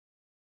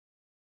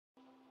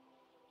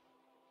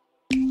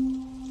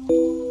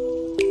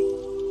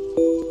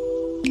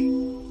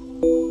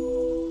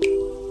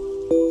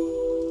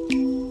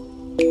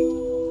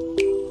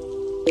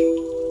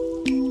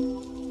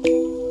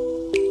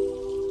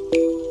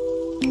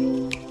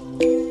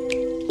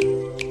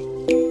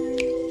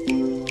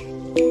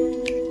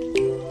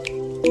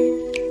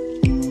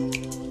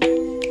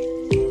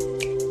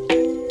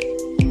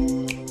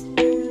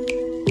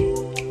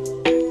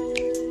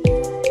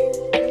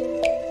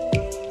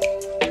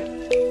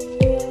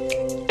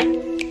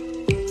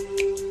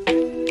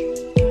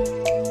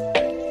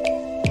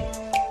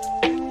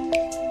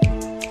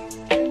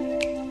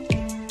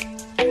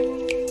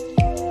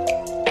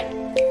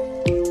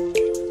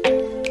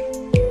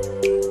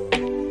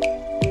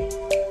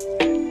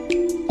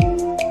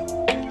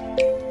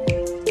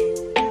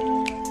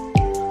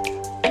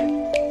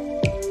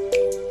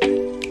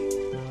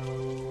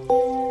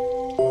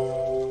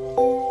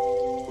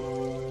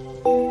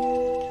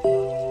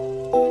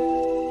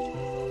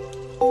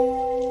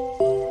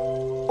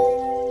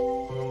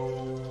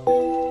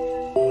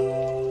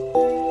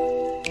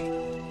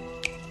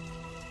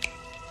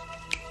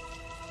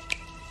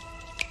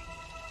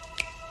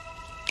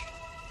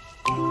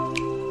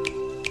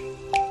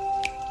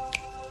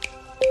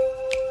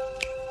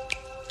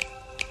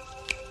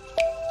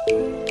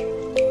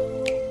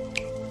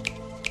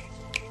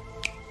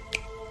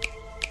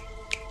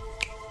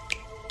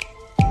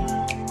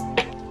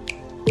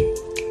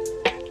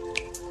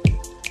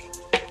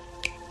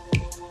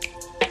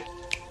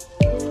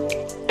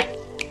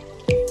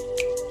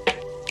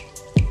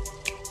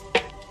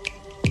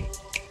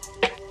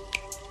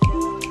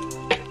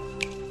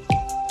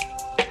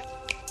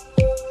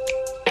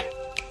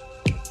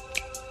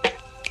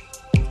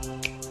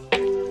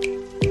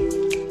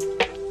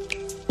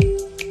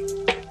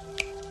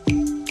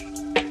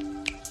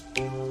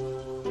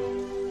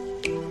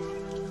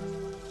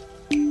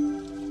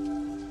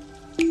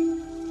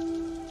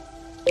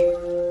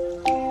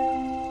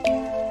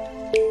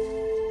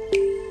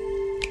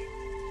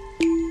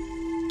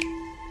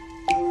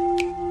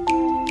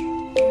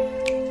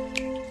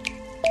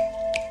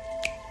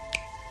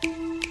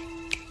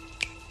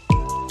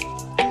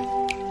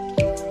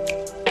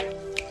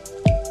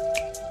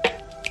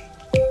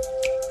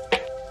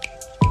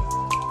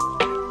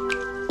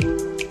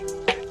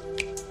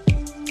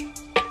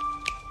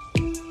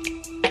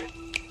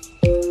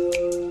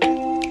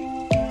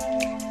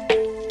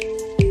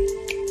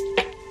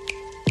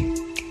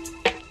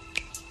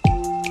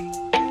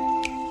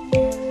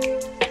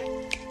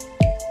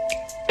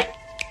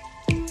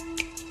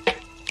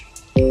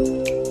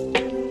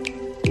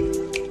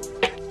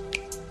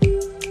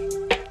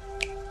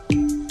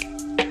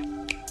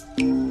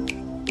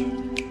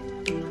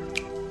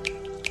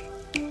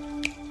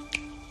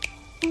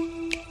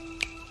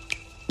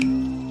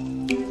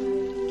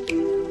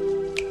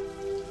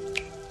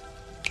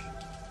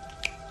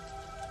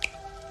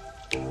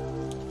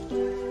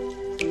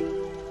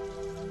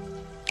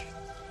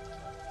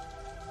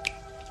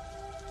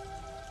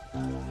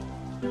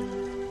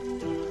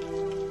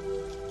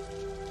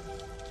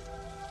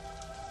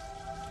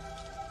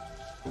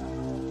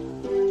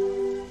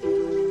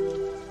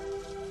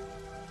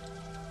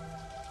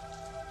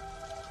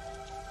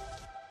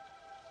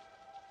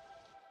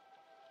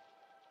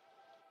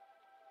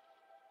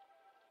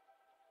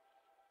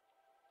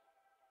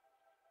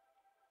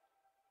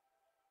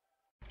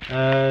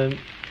Uh,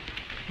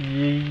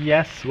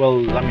 yes,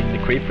 well, I mean,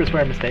 the creepers were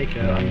a mistake.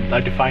 I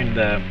defined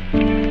the...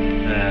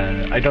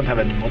 I don't have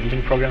any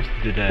modeling programs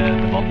to do the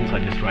models, I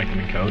just write them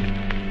in code.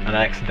 And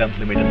I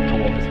accidentally made a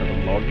tall instead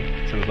of log,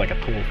 so it was like a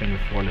tall thing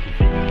with 4 little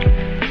feet.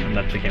 And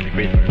that became the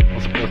creeper. It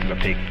was supposed to be a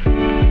pig.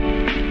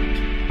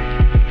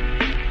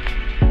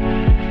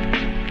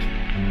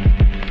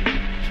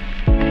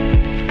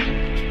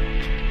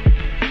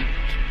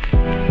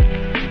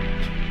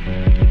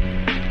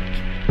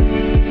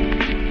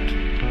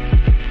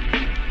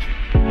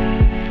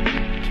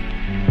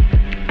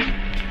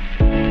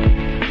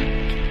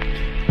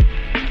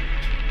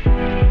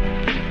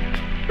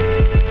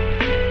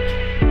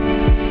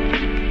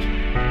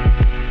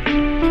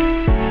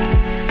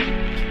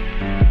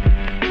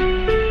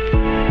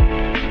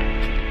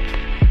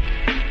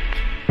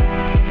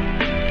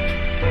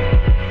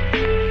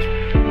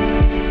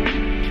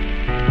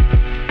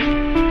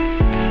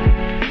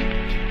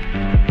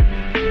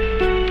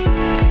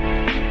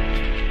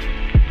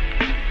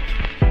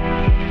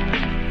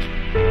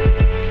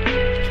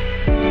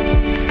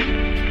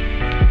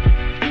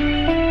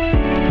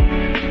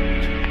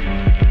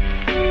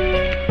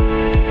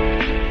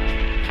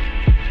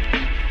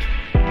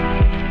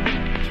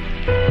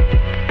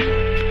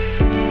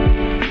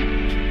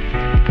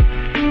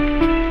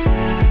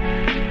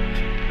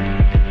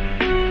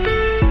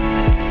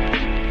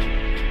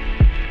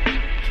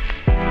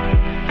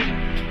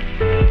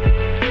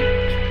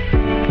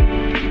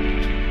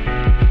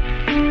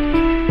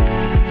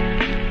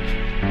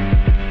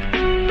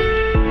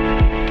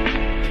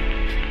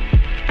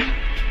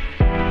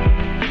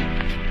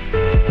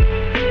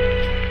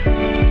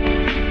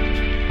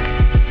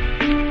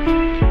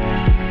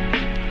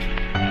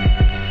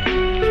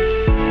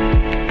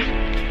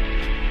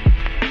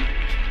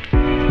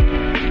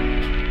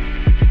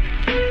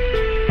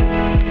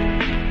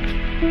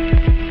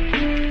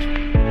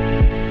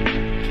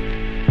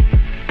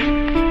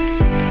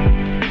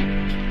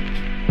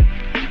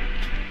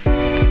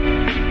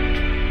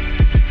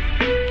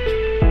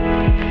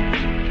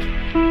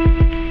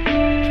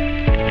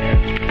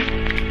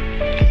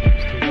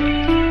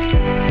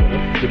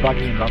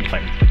 Debugging in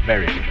runtime is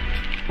very good.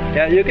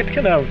 Yeah, you get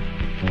kind of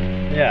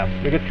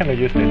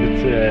used to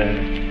it.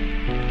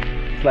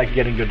 It's like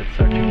getting good at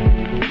searching.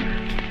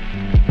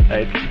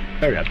 It's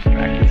very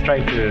abstract. It's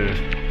trying to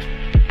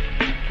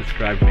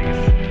describe things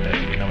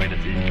in a way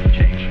that's easy to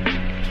change.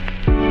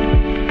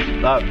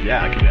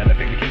 Yeah, I can do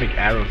anything. We can make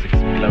arrows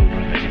explode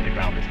when they hit the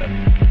ground instead.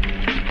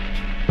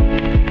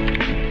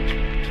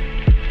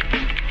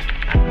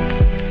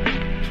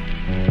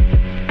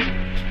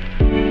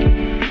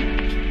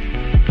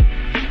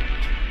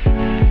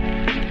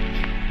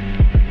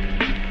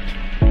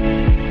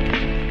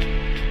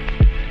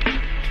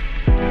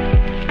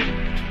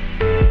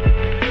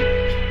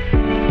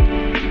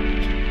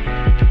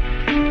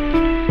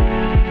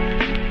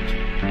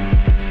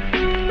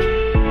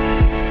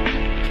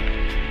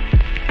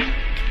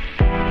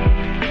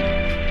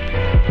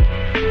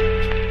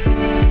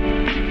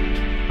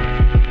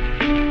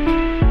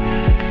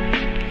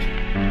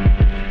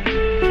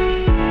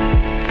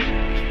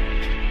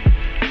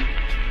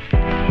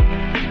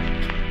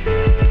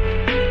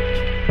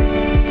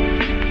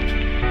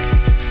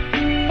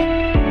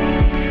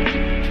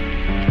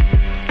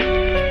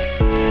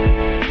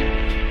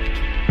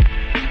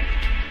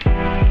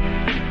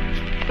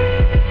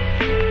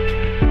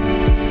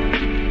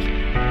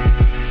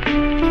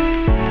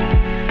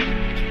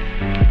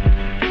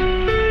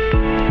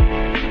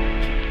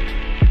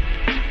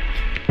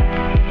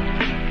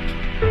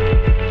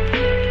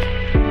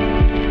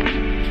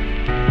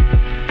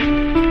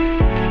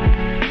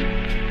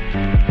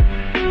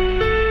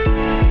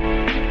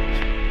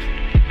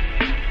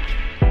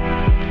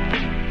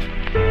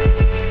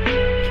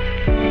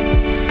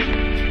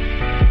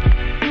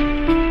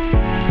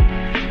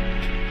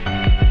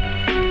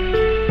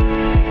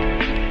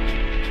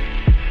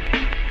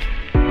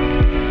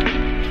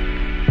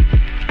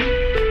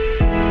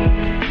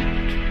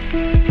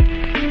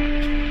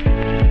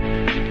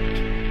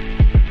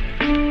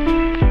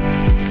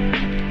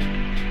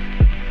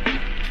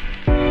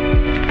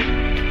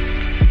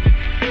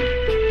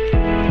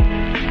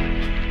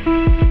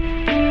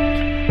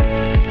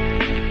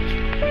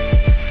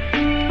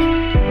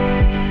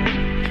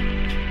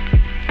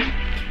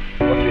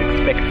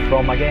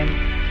 From a game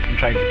and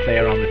trying to play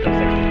around with those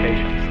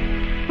expectations.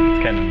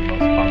 It's kind of the most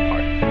fun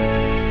part.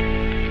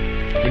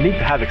 We need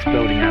to have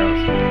exploding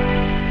arrows.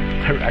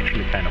 They're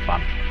actually kind of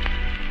fun.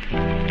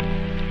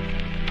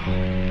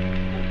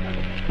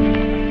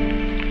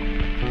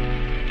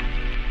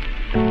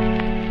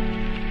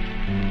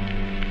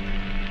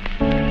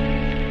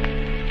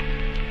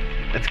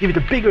 Let's give it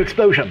a bigger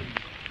explosion.